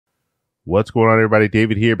What's going on, everybody?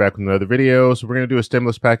 David here, back with another video. So we're going to do a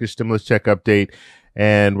stimulus package, stimulus check update,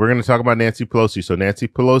 and we're going to talk about Nancy Pelosi. So Nancy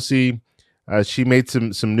Pelosi, she made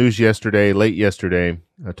some news yesterday, late yesterday,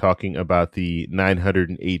 talking about the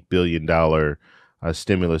 $908 billion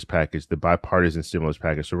stimulus package, the bipartisan stimulus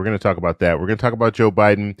package. So we're going to talk about that. We're going to talk about Joe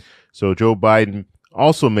Biden. So Joe Biden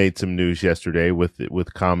also made some news yesterday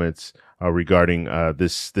with comments regarding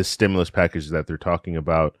this stimulus package that they're talking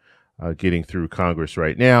about getting through Congress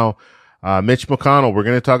right now. Mitch McConnell, we're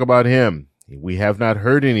going to talk about him. We have not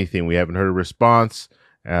heard anything. We haven't heard a response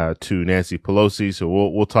to Nancy Pelosi, so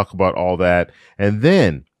we'll talk about all that. And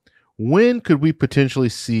then, when could we potentially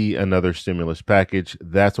see another stimulus package?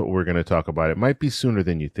 That's what we're going to talk about. It might be sooner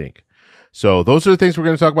than you think. So those are the things we're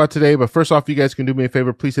going to talk about today. But first off, you guys can do me a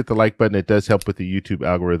favor. Please hit the like button. It does help with the YouTube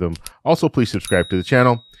algorithm. Also, please subscribe to the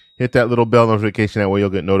channel. Hit that little bell notification. That way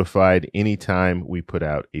you'll get notified anytime we put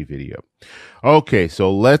out a video. Okay,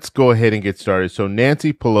 so let's go ahead and get started. So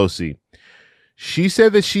Nancy Pelosi, she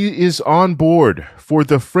said that she is on board for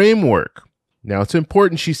the framework. Now, it's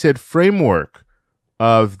important she said framework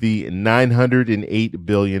of the $908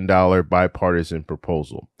 billion bipartisan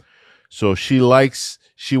proposal. So she wants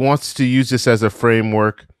to use this as a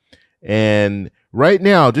framework. And right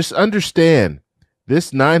now, just understand,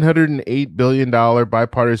 this $908 billion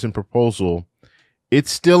bipartisan proposal,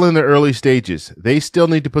 it's still in the early stages. They still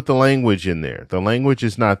need to put the language in there. The language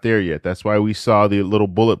is not there yet. That's why we saw the little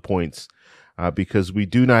bullet points, because we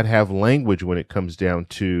do not have language when it comes down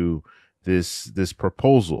to this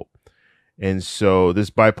proposal. And so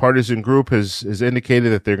this bipartisan group has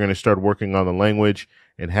indicated that they're going to start working on the language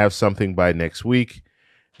and have something by next week.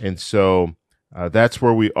 And so that's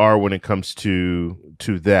where we are when it comes to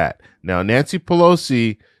that. Now, Nancy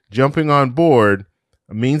Pelosi jumping on board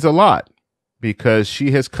means a lot because she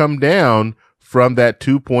has come down from that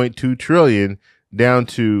 2.2 trillion down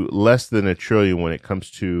to less than $1 trillion when it comes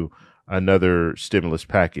to another stimulus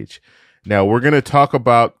package. Now, we're going to talk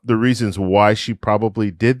about the reasons why she probably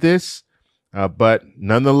did this, but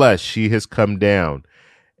nonetheless, she has come down.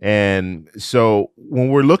 And so when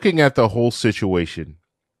we're looking at the whole situation,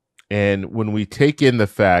 and when we take in the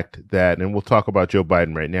fact that, and we'll talk about Joe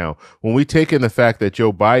Biden right now, when we take in the fact that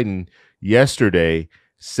Joe Biden yesterday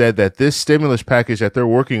said that this stimulus package that they're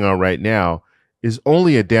working on right now is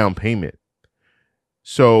only a down payment.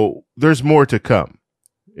 So there's more to come,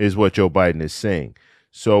 is what Joe Biden is saying.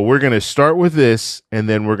 So we're going to start with this, and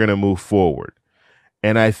then we're going to move forward.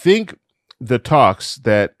 And I think the talks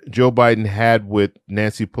that Joe Biden had with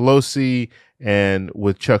Nancy Pelosi and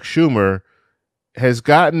with Chuck Schumer has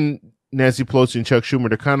gotten Nancy Pelosi and Chuck Schumer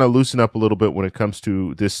to kind of loosen up a little bit when it comes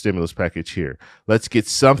to this stimulus package here. Let's get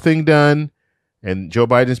something done. And Joe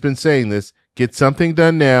Biden's been saying this, get something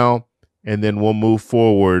done now, and then we'll move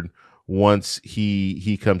forward once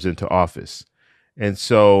he comes into office. And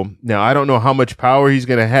so now I don't know how much power he's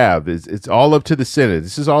going to have. It's all up to the Senate.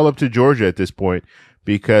 This is all up to Georgia at this point,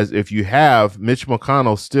 because if you have Mitch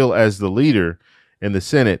McConnell still as the leader in the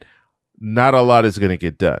Senate, not a lot is going to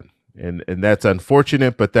get done. And that's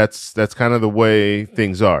unfortunate, but that's kind of the way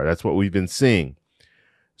things are. That's what we've been seeing.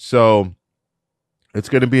 So it's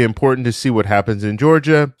going to be important to see what happens in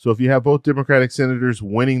Georgia. So if you have both Democratic senators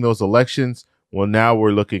winning those elections, well, now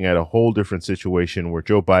we're looking at a whole different situation where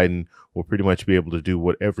Joe Biden will pretty much be able to do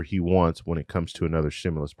whatever he wants when it comes to another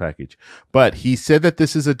stimulus package. But he said that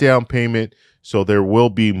this is a down payment, so there will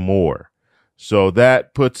be more. So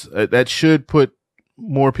that should put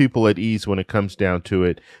more people at ease when it comes down to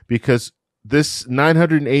it, because this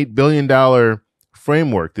 $908 billion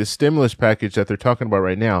framework, this stimulus package that they're talking about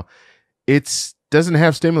right now, it doesn't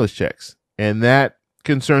have stimulus checks, and that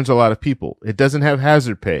concerns a lot of people. It doesn't have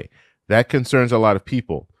hazard pay. That concerns a lot of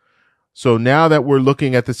people. So now that we're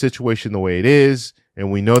looking at the situation the way it is,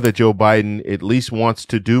 and we know that Joe Biden at least wants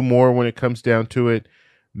to do more when it comes down to it,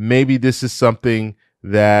 maybe this is something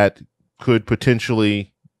that could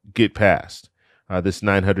potentially get passed. This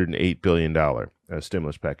 $908 billion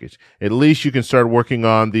stimulus package. At least you can start working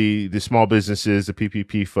on the small businesses, the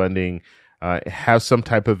PPP funding, have some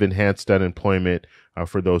type of enhanced unemployment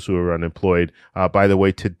for those who are unemployed. By the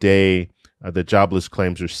way, today, the jobless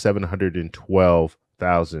claims are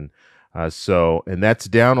 712,000. And that's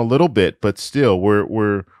down a little bit, but still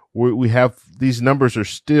we have, these numbers are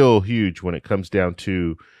still huge when it comes down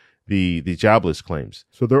to the jobless claims.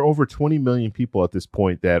 So there are over 20 million people at this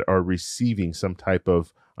point that are receiving some type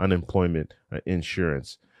of unemployment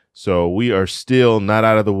insurance. So we are still not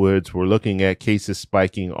out of the woods. We're looking at cases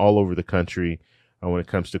spiking all over the country when it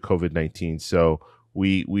comes to COVID-19. So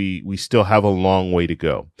we still have a long way to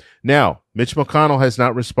go. Now, Mitch McConnell has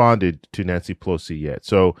not responded to Nancy Pelosi yet.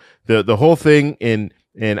 So the whole thing in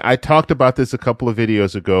And I talked about this a couple of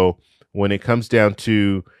videos ago when it comes down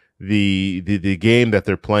to the game that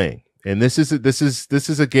they're playing. And this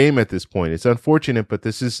is a game at this point. It's unfortunate, but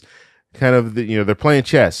this is kind of they're playing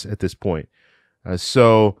chess at this point.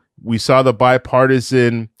 So we saw the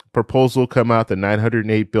bipartisan proposal come out, the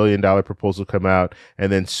 $908 billion proposal come out,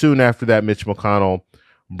 and then soon after that, Mitch McConnell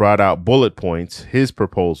brought out bullet points, his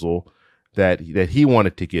proposal that he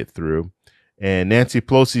wanted to get through. And Nancy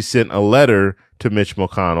Pelosi sent a letter to Mitch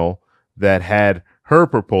McConnell that had her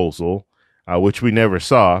proposal, which we never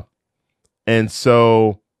saw. And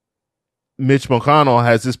so Mitch McConnell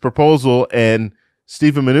has this proposal, and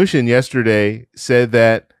Stephen Mnuchin yesterday said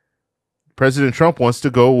that President Trump wants to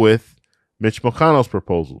go with Mitch McConnell's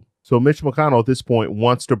proposal. So Mitch McConnell at this point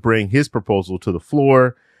wants to bring his proposal to the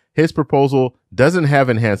floor. His proposal doesn't have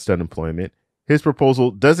enhanced unemployment. His proposal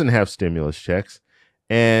doesn't have stimulus checks.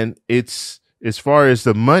 And it's, as far as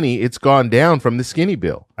the money, it's gone down from the skinny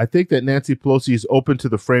bill. I think that Nancy Pelosi is open to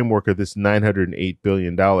the framework of this $908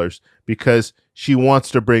 billion because she wants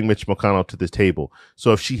to bring Mitch McConnell to the table.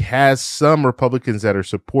 So if she has some Republicans that are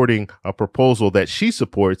supporting a proposal that she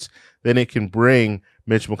supports, then it can bring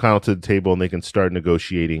Mitch McConnell to the table and they can start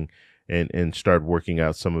negotiating and start working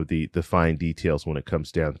out some of the fine details when it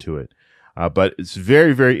comes down to it. But it's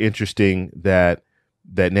very, very interesting that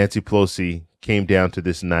Nancy Pelosi came down to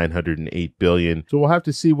this $908 billion. So we'll have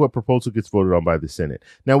to see what proposal gets voted on by the Senate.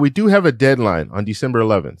 Now, we do have a deadline on December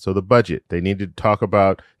 11th. So the budget, they need to talk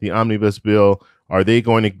about the omnibus bill. Are they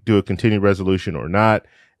going to do a continued resolution or not?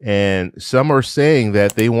 And some are saying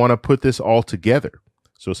that they want to put this all together.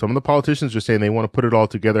 So some of the politicians are saying they want to put it all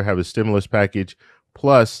together, have a stimulus package,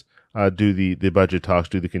 plus do the budget talks,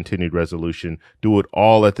 do the continued resolution, do it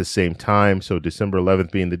all at the same time. So December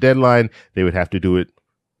 11th being the deadline, they would have to do it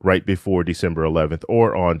right before December 11th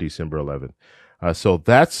or on December 11th. So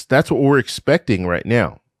that's what we're expecting right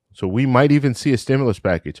now. So we might even see a stimulus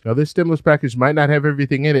package. Now, this stimulus package might not have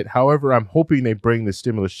everything in it. However, I'm hoping they bring the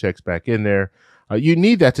stimulus checks back in there. You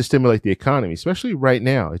need that to stimulate the economy, especially right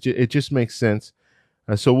now. It just makes sense.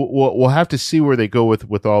 So we'll have to see where they go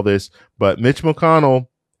with all this. But Mitch McConnell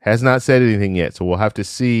has not said anything yet. So we'll have to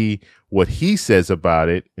see what he says about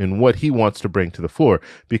it and what he wants to bring to the floor.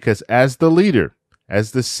 Because as the leader,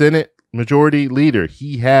 as the Senate majority leader,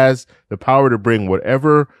 he has the power to bring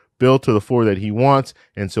whatever bill to the floor that he wants.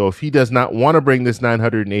 And so if he does not want to bring this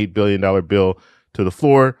 $908 billion bill to the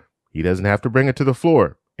floor, he doesn't have to bring it to the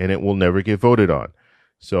floor and it will never get voted on.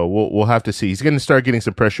 So we'll have to see. He's going to start getting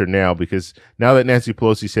some pressure now because now that Nancy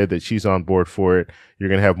Pelosi said that she's on board for it, you're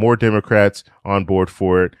going to have more Democrats on board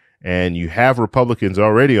for it. And you have Republicans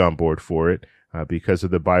already on board for it because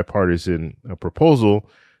of the bipartisan proposal.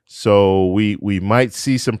 So we might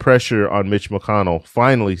see some pressure on Mitch McConnell,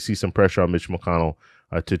 finally see some pressure on Mitch McConnell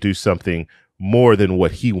to do something more than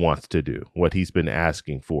what he wants to do, what he's been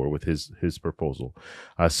asking for with his proposal.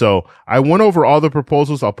 So I went over all the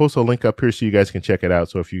proposals. I'll post a link up here so you guys can check it out.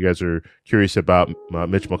 So if you guys are curious about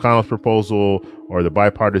Mitch McConnell's proposal or the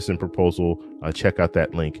bipartisan proposal, check out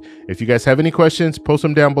that link. If you guys have any questions, post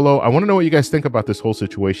them down below. I want to know what you guys think about this whole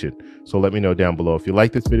situation. So let me know down below. If you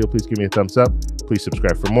like this video, please give me a thumbs up. Please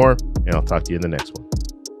subscribe for more, and I'll talk to you in the next one.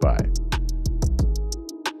 Bye.